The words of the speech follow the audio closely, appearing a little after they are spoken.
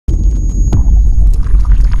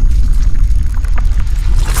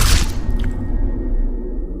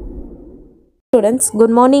Students,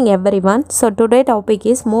 good morning everyone. So today topic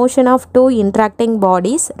is motion of two interacting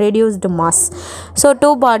bodies reduced mass. So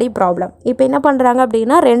two body problem. இப்போ என்ன பண்றாங்க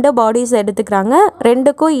அப்படினா ரெண்டு bodies எடுத்துக்கறாங்க,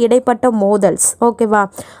 ரெண்டுக்கும் இடைப்பட்ட மோதல்ஸ். ஓகேவா?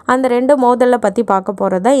 அந்த ரெண்டு மோதல்ல பத்தி பார்க்க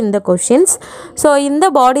போறதா இந்த क्वेश्चंस. So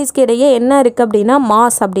இந்த பாடிஸ்க்கு இடையே என்ன இருக்கு அப்படினா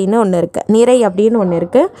மாஸ் அப்படினு ஒன்னு இருக்கு. நிறை அப்படினு ஒன்னு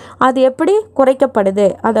இருக்கு. அது எப்படி குறைக்கப்படுது?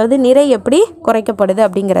 அதாவது நிறை எப்படி குறைக்கப்படுது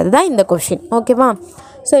அப்படிங்கிறது தான் இந்த क्वेश्चन. ஓகேவா?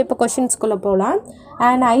 So இப்போ क्वेश्चंस குள்ள போலாம்.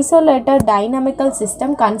 An isolated dynamical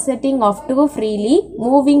system consisting of two freely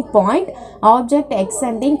moving point object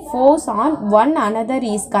exerting force on one another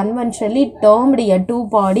is conventionally termed a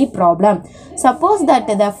two-body problem. Suppose that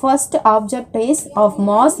the first object is of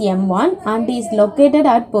mass m1 and is located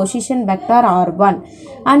at position vector r1,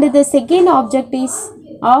 and the second object is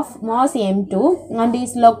of mass m2 and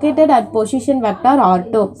is located at position vector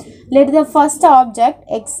r2. Let the first object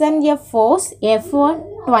exert a force f1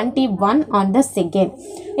 21 on the second.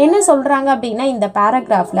 என்ன சொல்றாங்க அப்படினா இந்த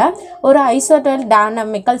பாராகிராஃப்ல ஒரு ஐசோடல்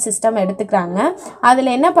dynamical system எடுத்துக்கறாங்க.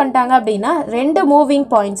 அதுல என்ன பண்ணிட்டாங்க அப்படினா ரெண்டு மூவிங்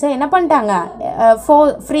பாயிண்ட்ஸ் என்ன பண்ணிட்டாங்க,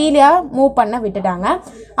 ஃப்ரீலியா மூவ் பண்ண விட்டுட்டாங்க.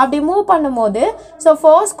 அப்படி மூவ் பண்ணும்போது ஸோ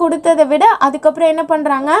ஃபோர்ஸ் கொடுத்ததை விட அதுக்கப்புறம் என்ன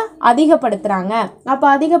பண்ணுறாங்க, அதிகப்படுத்துகிறாங்க. அப்போ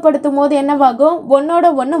அதிகப்படுத்தும் போது என்னவாகும், ஒன்னோட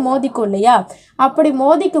ஒன்று மோதிக்கும் இல்லையா? அப்படி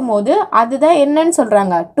மோதிக்கும் போது அதுதான் என்னன்னு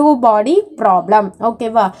சொல்கிறாங்க, டூ பாடி ப்ராப்ளம்.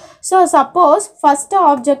 ஓகேவா? ஸோ சப்போஸ் ஃபஸ்ட்டு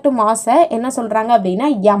ஆப்ஜெக்ட் மாஸை என்ன சொல்கிறாங்க அப்படின்னா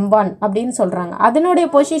m1 அப்படின்னு சொல்கிறாங்க. அதனுடைய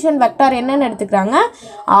பொசிஷன் வெக்டார் என்னன்னு எடுத்துக்கிறாங்க,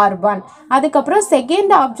 r1. அதுக்கப்புறம்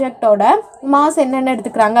செகண்ட் ஆப்ஜெக்டோட மாஸ் என்னென்னு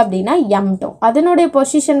எடுத்துக்கிறாங்க அப்படின்னா m2. அதனுடைய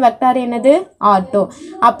பொசிஷன் வெக்டார் என்னது, r2.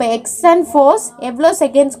 அப்போ எக்ஸ்டர்ன் ஃபோர்ஸ் எவ்வளோ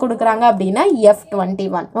செகண்ட்ஸ் கொடுக்குறாங்க அப்படின்னா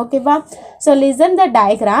f21. ஓகேவா? So listen the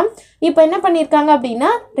diagram. இப்போ என்ன பண்ணியிருக்காங்க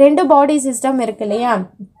அப்படின்னா ரெண்டு பாடி சிஸ்டம் இருக்கு இல்லையா?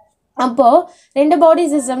 அப்போது ரெண்டு பாடி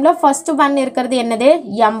சிஸ்டமில் ஃபஸ்ட்டு ஒன் இருக்கிறது என்னது,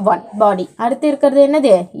 m1 பாடி. அடுத்து இருக்கிறது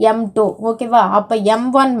என்னது, m2. ஓகேவா? அப்போ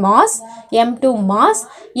m1 mass, m2 mass.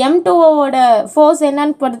 m2ஓட force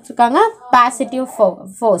என்னன்னு கொடுத்துருக்காங்க, பாசிட்டிவ்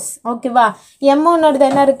ஃபோர்ஸ். ஓகேவா? m1ஓடது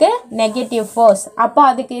என்ன இருக்குது, நெகட்டிவ் ஃபோர்ஸ். அப்போ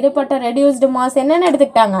அதுக்கு இருப்பட்ட ரெடியூஸ்டு மாஸ் என்னென்னு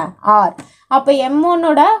எடுத்துக்கிட்டாங்க, r. அப்போ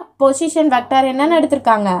m1ஓட பொசிஷன் வெக்டார் என்னென்னு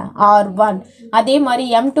எடுத்திருக்காங்க, r1. அதே மாதிரி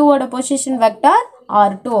m2ஓட பொசிஷன் வெக்டார்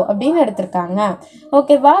r2 அப்படின்னு எடுத்திருக்காங்க.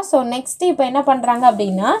 ஓகேவா? ஸோ நெக்ஸ்ட் இப்போ என்ன பண்ணுறாங்க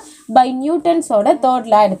அப்படின்னா பை நியூட்டன்ஸோட தேர்ட்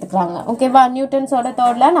லா எடுத்துக்கிறாங்க. ஓகேவா? நியூட்டன்ஸோட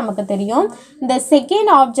தேர்ட் லா நமக்கு தெரியும், இந்த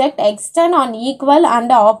second object extern on equal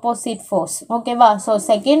and opposite force. ஓகேவா? ஸோ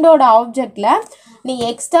செகண்டோட ஆப்ஜெக்டில் நீ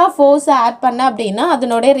எக்ஸ்ட்ரா ஃபோர்ஸை ஆட் பண்ண அப்படின்னா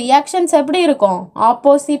அதனுடைய ரியாக்ஷன்ஸ் எப்படி இருக்கும்,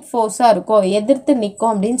 ஆப்போசிட் ஃபோர்ஸாக இருக்கும், எதிர்த்து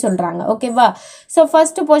நிற்கும் அப்படின்னு சொல்கிறாங்க. ஓகேவா? ஸோ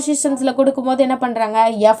ஃபஸ்ட்டு பொசிஷன்ஸில் கொடுக்கும்போது என்ன பண்ணுறாங்க,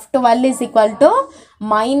 f12 is equal to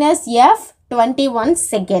minus f21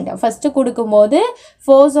 second. First கொடுக்கும்போது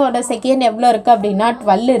ஃபோர்ஸோட செகண்ட் எவ்வளோ இருக்குது அப்படின்னா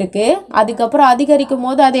 12 இருக்குது. அதுக்கப்புறம் அதிகரிக்கும்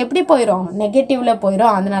போது அது எப்படி போயிடும், நெகட்டிவில்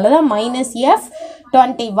போயிடும். அதனால தான் minus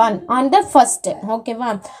f21 on the first. ஓகேவா?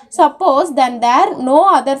 Suppose then there no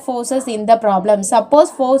other forces in the problem.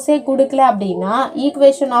 Suppose ஃபோர்ஸே கொடுக்கல அப்படின்னா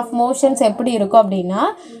ஈக்குவேஷன் ஆஃப் மோஷன்ஸ் எப்படி இருக்கும் அப்படின்னா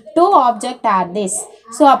two object R this.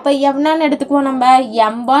 So அப்போ என்னன்னு எடுத்துக்குவோம் நம்ம,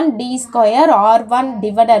 m1 d square r1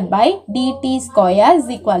 divided by dt square is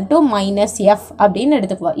equal to minus f அப்படின்னு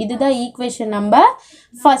எடுத்துக்குவோம். இதுதான் ஈக்குவேஷன் நம்பர்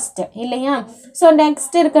ஃபர்ஸ்ட் இல்லையா? ஸோ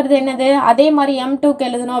நெக்ஸ்ட் இருக்கிறது என்னது, அதே மாதிரி m2க்கு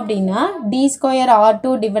எழுதணும் அப்படின்னா d square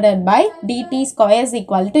r2 divided by dt square is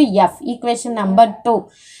equal to f, equation number 2.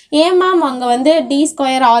 ஏன் மேம் அங்கே வந்து d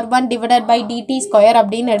square r1 divided by dt square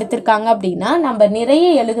அப்படின்னு எடுத்திருக்காங்க அப்படின்னா நம்ம நிறைய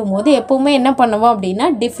எழுதும் போது எப்பவுமே என்ன பண்ணுவோம் அப்படின்னா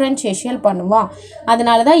டிஃப்ரென்ஷியேஷன் பண்ணுவோம்.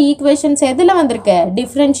 அதனால தான் ஈக்குவேஷன்ஸ் எதில் வந்திருக்கு,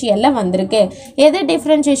 டிஃப்ரென்ஷியலில் வந்திருக்கு. எது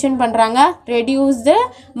டிஃப்ரென்ஷியேஷன் பண்ணுறாங்க, ரெடியூஸ்டு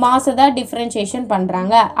மாஸை தான் டிஃப்ரென்ஷியேஷன்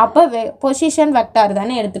பண்ணுறாங்க. அப்போ பொசிஷன் வெக்டார்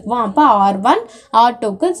தானே எடுத்துக்குவோம். அப்போ r1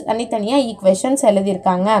 r2க்கு தனித்தனியாக ஈக்குவேஷன்ஸ்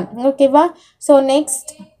எழுதியிருக்காங்க. ஓகேவா? So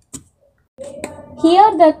next here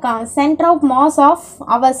the center of mass of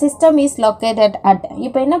our system is located at.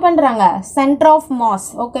 இப்போ என்ன பண்ணுறாங்க, center of mass.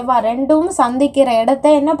 ஓகேவா? ரெண்டும் சந்திக்கிற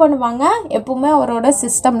இடத்த என்ன பண்ணுவாங்க, எப்பவுமே அவரோட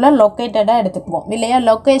சிஸ்டமில் லொக்கேட்டடாக எடுத்துக்குவோம் இல்லையா?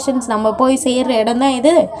 லொக்கேஷன்ஸ் நம்ம போய் செய்கிற இடம் தான்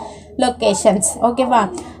இது லொக்கேஷன்ஸ். ஓகேவா?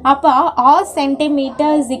 அப்போ r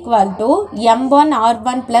centimetre is equal to m1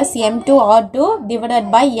 r1 plus m2 r2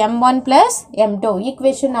 divided by m1 plus m2,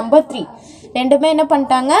 equation number 3. ரெண்டுமே என்ன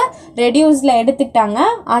பண்ணிட்டாங்க, ரெடியூஸில் எடுத்துக்கிட்டாங்க.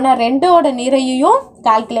 ஆனால் ரெண்டோட நிறையையும்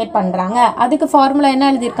கால்குலேட் பண்ணுறாங்க. அதுக்கு ஃபார்முலா என்ன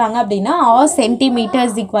எழுதியிருக்காங்க அப்படின்னா r centimetre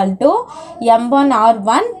is equal to m1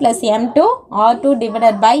 r1 plus m2 r2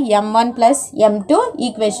 divided by m1 plus m2,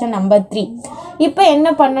 equation number 3. இப்போ என்ன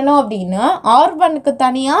பண்ணணும் அப்படின்னா r1க்கு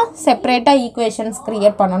தனியாக செப்பரேட்டாக ஈக்குவேஷன்ஸ்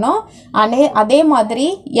க்ரியேட் பண்ணணும். அதே மாதிரி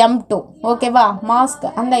m2 ஓகேவா மாஸ்க்,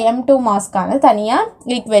 அந்த m2 மாஸ்க்கான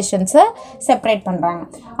தனியாக ஈக்குவேஷன்ஸை செப்பரேட் பண்ணுறாங்க.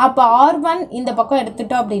 அப்போ r1 இந்த பக்கம்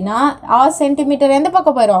எடுத்துட்டோம் அப்படின்னா r சென்டிமீட்டர் எந்த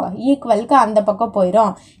பக்கம் போயிடும், ஈக்குவலுக்கு அந்த பக்கம் போயிடும்.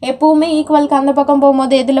 ஆயிரும். எப்பவுமே ஈக்குவலுக்கு அந்த பக்கம்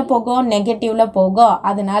போகும்போது எதில் போகும்? நெகட்டிவில் போகும்.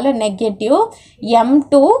 அதனால negative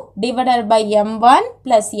m2 divided by m1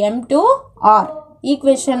 plus m2 r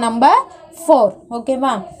equation number 4.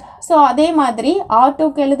 ஓகேவா? ஸோ அதே மாதிரி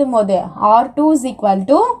R2க்கு எழுதும் போது R2 is equal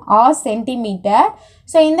to R centimetre.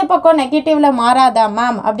 So இந்த பக்கம் நெகட்டிவில் மாறாதா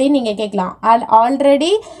மேம் அப்படின்னு நீங்கள் கேட்கலாம்.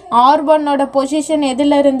 ஆல்ரெடி R1ஓட பொசிஷன்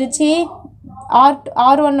எதில் இருந்துச்சு?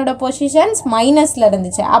 R1ஓட பொசிஷன்ஸ் மைனஸில்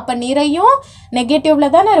இருந்துச்சு. அப்போ நிறையும்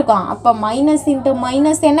நெகட்டிவில் தானே இருக்கும். அப்போ மைனஸ் இன்ட்டு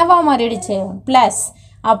மைனஸ் என்னவா மாறிடுச்சு? ப்ளஸ்.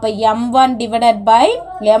 அப்போ m1 divided by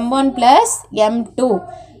m1 plus m2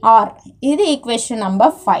 r இது ஈக்குவேஷன்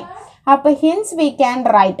நம்பர் 5. அப்போ hence we can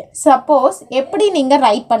write. Suppose எப்படி நீங்கள்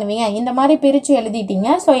ரைட் பண்ணுவீங்க? இந்த மாதிரி பிரித்து எழுதிட்டீங்க.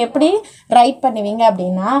 ஸோ எப்படி ரைட் பண்ணுவீங்க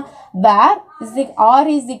அப்படின்னா where r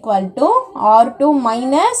is equal to r2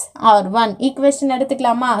 minus r1 equation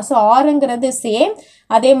எடுத்துக்கலாமா? ஸோ rங்கிறது சேம்,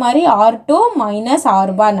 அதே மாதிரி r2 minus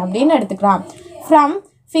r1 அப்படின்னு எடுத்துக்கலாம். ஃப்ரம்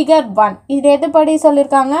ஃபிகர் 1 இது எது படி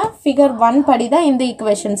சொல்லியிருக்காங்க? ஃபிகர் 1 படி தான் இந்த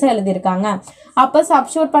ஈக்குவேஷன்ஸை எழுதியிருக்காங்க. அப்போ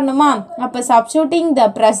சப்ஸ்டியூட் பண்ணுமா? அப்போ substituting the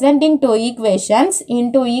presenting two equations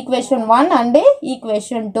into equation 1 and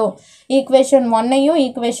equation 2. Equation 1ஐயும்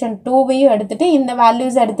equation 2வையும் எடுத்துகிட்டு இந்த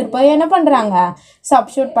வேல்யூஸ் எடுத்துகிட்டு போய் என்ன பண்ணுறாங்க?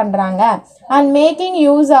 சப்ஸ்டியூட் பண்ணுறாங்க. And making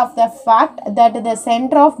use of the fact that the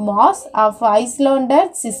centre of mass of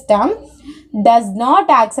isolated system does not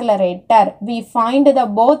accelerator, we find the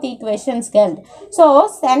both equations held. So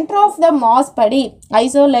center of the mass படி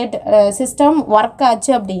isolate system work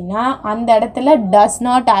ஆச்சு அப்படின்னா அந்த இடத்துல does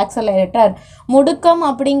not accelerator முடுக்கம்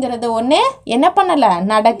அப்படிங்கிறது ஒன்று என்ன பண்ணலை?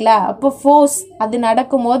 நடக்கலை. அப்போ ஃபோர்ஸ் அது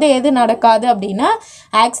நடக்கும் போது எது நடக்காது அப்படின்னா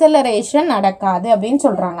ஆக்சலரேஷன் நடக்காது அப்படின்னு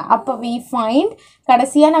சொல்கிறாங்க. அப்போ we find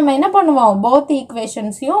கடைசியாக நம்ம என்ன பண்ணுவோம்? போத்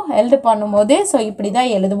ஈக்குவேஷன்ஸையும் ஹெல்டு பண்ணும்போது ஸோ இப்படி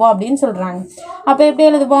தான் எழுதுவோம் அப்படின்னு சொல்கிறாங்க. அப்போ எப்படி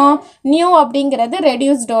எழுதுவோம்? நியூ அப்படிங்கிறது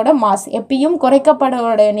ரெடியூஸ்டோட மாஸ். எப்பயும்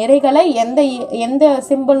குறைக்கப்படோட நிறைகளை எந்த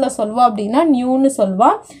சிம்பிளில் சொல்வோம் அப்படின்னா நியூன்னு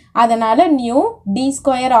சொல்வோம். அதனால் new D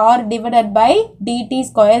square R divided by DD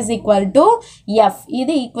square is equal to F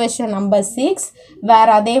இது ஈக்குவேஷன் நம்பர் 6.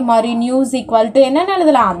 வேறு அதே மாதிரி நியூ இஸ் ஈக்குவல் டு என்னென்னு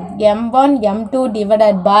எழுதலாம்? m1 m2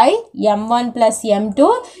 divided by m1 plus m2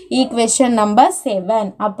 equation number 7.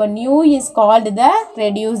 அப்போ new is called the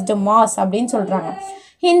reduced mass அப்படின்னு சொல்கிறாங்க.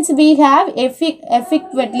 Hence we have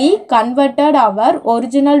effectively converted our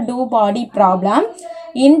original two body problem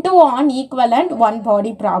into an equivalent one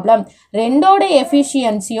body problem. ரெண்டோட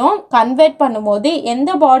எஃபிஷியன்சியும் convert பண்ணும்போது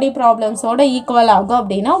எந்த பாடி ப்ராப்ளம்ஸோட equal ஆகும்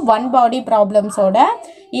அப்படின்னா one பாடி ப்ராப்ளம்ஸோட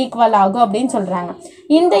equal ஆகும் அப்படின்னு சொல்கிறாங்க.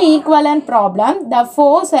 In the equivalent problem, the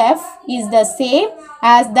force F is the same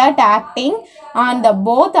as that acting on the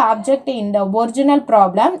both object in the original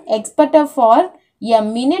problem except for a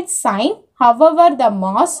minute sign. However, the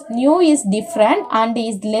mass nu is different and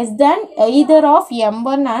is less than either of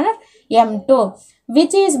m1 or m2,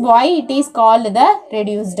 which is why it is called the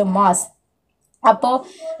reduced mass.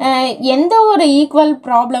 அப்போது எந்த ஒரு equal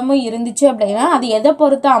ப்ராப்ளமும் இருந்துச்சு அப்படின்னா அது எதை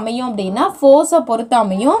பொறுத்து அமையும் அப்படின்னா ஃபோர்ஸை பொறுத்து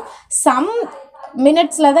அமையும். சம்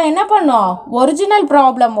மினிட்ஸில் தான் என்ன பண்ணுவோம்? ஒரிஜினல்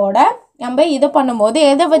ப்ராப்ளமோட நம்ம இதை பண்ணும்போது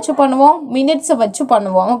எதை வச்சு பண்ணுவோம்? மினிட்ஸை வச்சு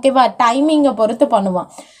பண்ணுவோம். ஓகேவா? டைமிங்கை பொறுத்து பண்ணுவோம்.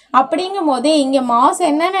 அப்படிங்கும் போது இங்கே மாஸ்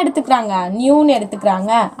என்னென்னு எடுத்துக்கிறாங்க? நியூன்னு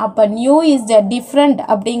எடுத்துக்கிறாங்க. அப்போ நியூ இஸ் த டிஃப்ரெண்ட்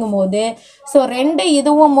அப்படிங்கும் போது ஸோ ரெண்டு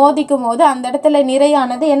இதுவும் மோதிக்கும் போது அந்த இடத்துல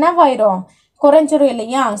நிறையானது என்னவாயிரும்? குறைஞ்சிரும்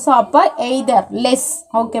இல்லையா? ஸோ அப்போ எய்தர் லெஸ்.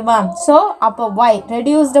 ஓகேவா? ஸோ அப்போ ஒய்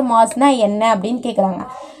ரெடியூஸ்டு மாஸ்னால் என்ன அப்படின்னு கேட்குறாங்க.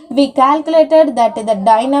 We calculated that the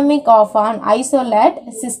dynamic of an isolate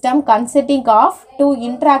system consisting of two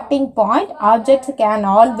interacting point objects can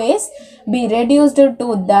always be reduced to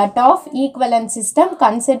that of equivalent system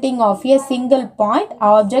consisting of a single point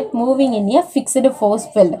object moving in a fixed force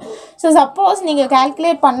field. So suppose நீங்கள்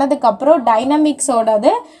calculate பண்ணதுக்கப்புறம்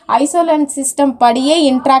டைனமிக்ஸோடது isolate system படியே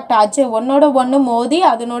interact ஆச்சு, ஒன்னோட ஒன்று மோதி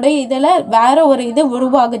அதனோட இதில் வேற ஒரு இது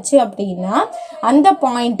உருவாகுச்சு அப்படின்னா அந்த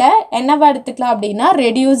பாயிண்ட்டை என்னவா எடுத்துக்கலாம் அப்படின்னா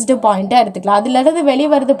ரெடியூஸ்டு பாயிண்ட்டை எடுத்துக்கலாம். அதுலேருந்து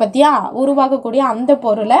வெளிவருது பற்றியா உருவாகக்கூடிய அந்த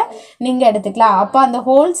பொருளை நீங்கள் எடுத்துக்கலாம். அப்போ அந்த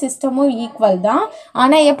ஹோல் சிஸ்டமும் ஈக்குவல் தான்.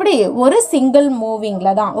 ஆனால் எப்படி? ஒரு சிங்கிள்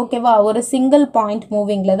மூவிங்கில் தான். ஓகேவா? ஒரு சிங்கிள் பாயிண்ட்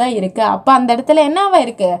மூவிங்கில் தான் இருக்குது. அப்போ அந்த இடத்துல என்னவா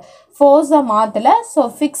இருக்குது? ஃபோர்ஸை மாற்றலை. ஸோ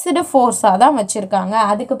ஃபிக்ஸ்டு ஃபோர்ஸாக தான் வச்சுருக்காங்க.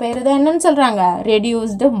 அதுக்கு பேர் தான் என்னன்னு சொல்கிறாங்க?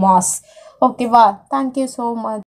 Reduced mass. ஓகேவா? Thank you so much.